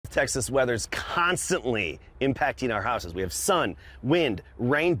Texas weather's constantly impacting our houses. We have sun, wind,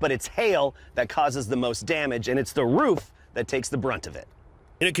 rain, but it's hail that causes the most damage, and it's the roof that takes the brunt of it.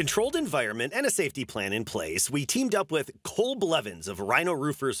 In a controlled environment and a safety plan in place, we teamed up with Cole Blevins of Rhino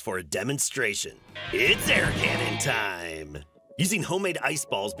Roofers for a demonstration. It's air cannon time! Using homemade ice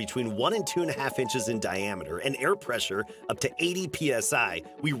balls between 1 and 2.5 inches in diameter and air pressure up to 80 psi,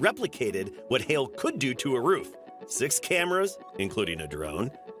 we replicated what hail could do to a roof. 6 cameras, including a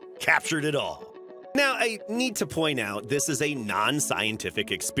drone, captured it all. Now, I need to point out this is a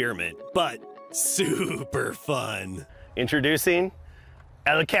non-scientific experiment, but super fun. Introducing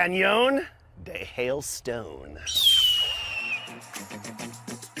El Cañón de Hailstone.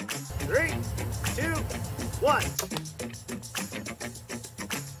 3, 2, 1.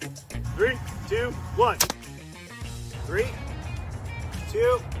 3, 2, 1. 3,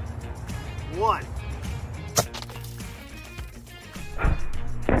 2, 1.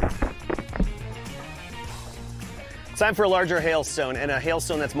 Time for a larger hailstone, and a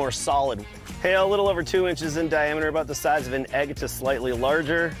hailstone that's more solid. Hail a little over 2 inches in diameter, about the size of an egg to slightly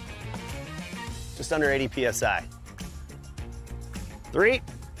larger. Just under 80 psi. 3,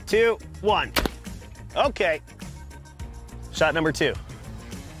 2, 1. Okay. Shot number 2.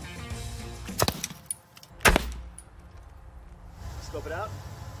 Scope it out.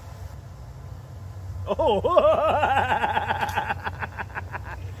 Oh!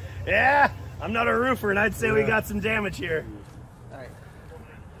 Yeah, I'm not a roofer, and I'd say we got some damage here.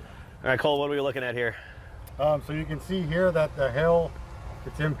 All right, Cole, what are we looking at here? So you can see here that the hail,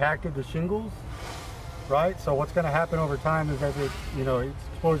 it's impacted the shingles, right? So what's going to happen over time is as it's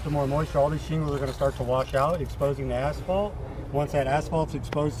exposed to more moisture, all these shingles are going to start to wash out, exposing the asphalt. Once that asphalt's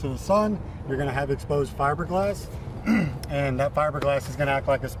exposed to the sun, you're going to have exposed fiberglass, and that fiberglass is going to act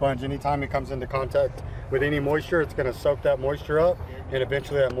like a sponge. Anytime it comes into contact with any moisture, it's going to soak that moisture up, and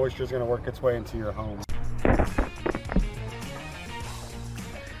eventually that moisture is going to work its way into your home.